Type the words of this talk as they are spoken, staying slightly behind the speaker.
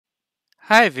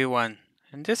Hi everyone!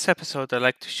 In this episode I'd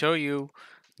like to show you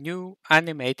new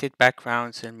animated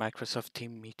backgrounds in Microsoft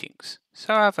Team meetings.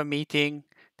 So I have a meeting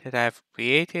that I've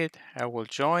created. I will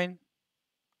join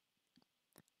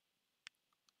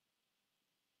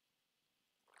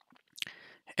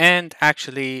and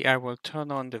actually I will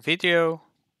turn on the video,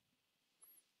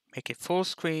 make it full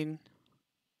screen,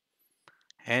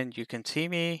 and you can see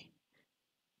me,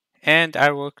 and I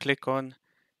will click on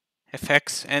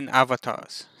effects and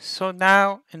avatars. So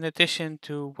now, in addition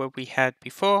to what we had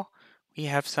before, we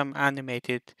have some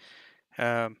animated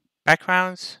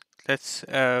backgrounds. Let's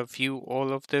view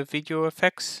all of the video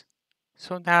effects.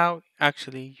 So now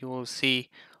actually you will see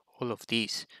all of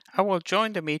these. I will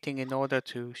join the meeting in order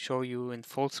to show you in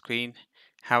full screen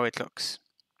how it looks.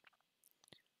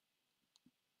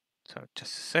 So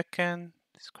just a second,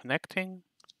 it's connecting.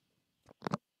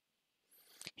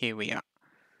 Here we are.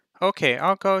 Okay,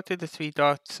 I'll go to the three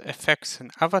dots, effects and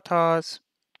avatars.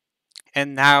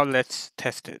 And now let's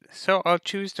test it. So I'll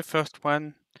choose the first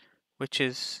one, which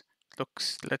is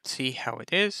let's see how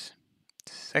it is.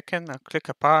 Second, I'll click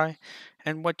apply.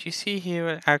 And what you see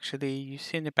here, actually, you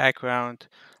see in the background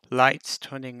lights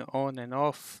turning on and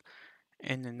off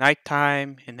in the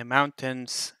nighttime, in the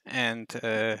mountains, and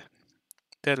the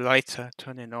lights are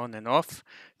turning on and off.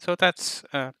 So that's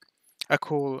a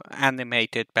cool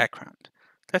animated background.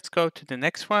 Let's go to the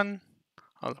next one.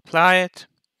 I'll apply it.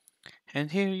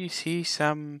 And here you see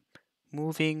some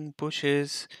moving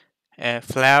bushes,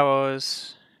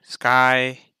 flowers,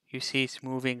 sky. You see it's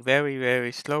moving very,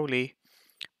 very slowly,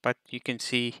 but you can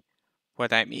see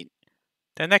what I mean.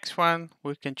 The next one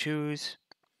we can choose,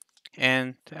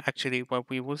 and actually what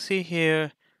we will see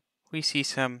here, we see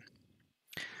some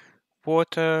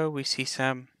water, we see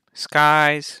some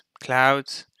skies,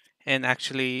 clouds, and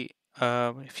actually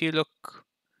if you look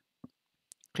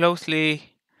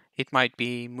closely, it might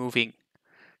be moving.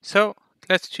 So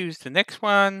let's choose the next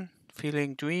one,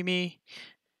 feeling dreamy.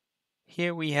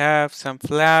 Here we have some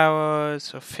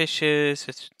flowers or fishes.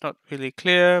 It's not really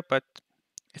clear, but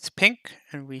it's pink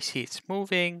and we see it's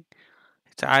moving.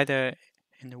 It's either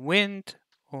in the wind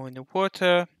or in the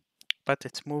water, but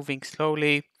it's moving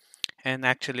slowly and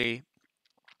actually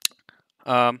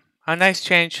a nice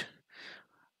change.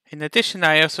 In addition,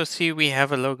 I also see we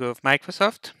have a logo of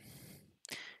Microsoft.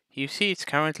 You see it's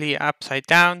currently upside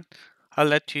down. I'll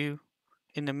let you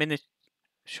in a minute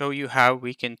show you how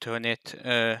we can turn it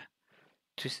to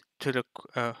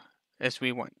look as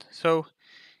we want. So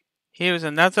here's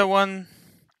another one,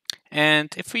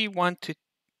 and if we want to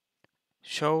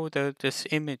show this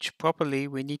image properly,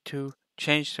 we need to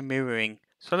change the mirroring.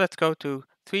 So let's go to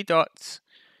three dots,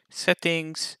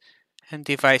 settings, and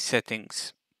device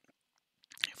settings.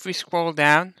 If we scroll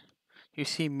down, you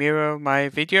see mirror my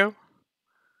video.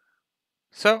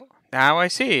 So now I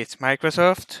see it's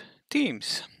Microsoft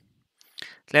Teams.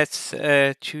 Let's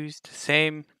choose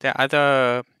the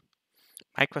other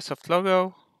Microsoft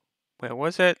logo. Where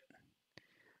was it?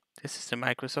 This is the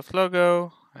Microsoft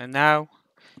logo, and now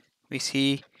we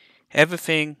see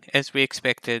everything as we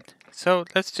expected. So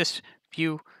let's just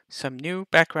view some new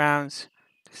backgrounds.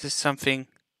 This is something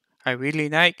I really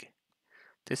like.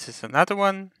 This is another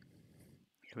one.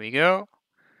 Here we go.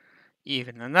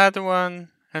 Even another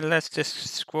one. And let's just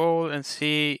scroll and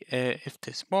see if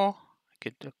there's more. I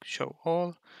could show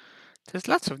all. There's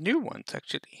lots of new ones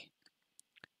actually.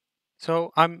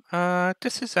 So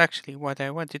this is actually what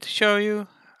I wanted to show you.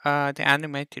 The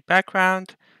animated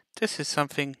background. This is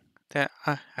something that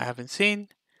I haven't seen,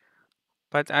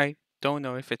 but I don't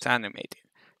know if it's animated.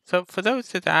 So for those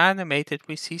that are animated,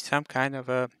 we see some kind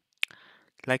of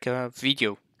like a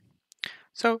video.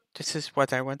 So this is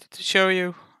what I wanted to show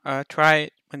you. Try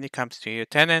it when it comes to your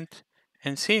tenant,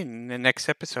 and see you in the next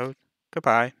episode.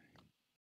 Goodbye.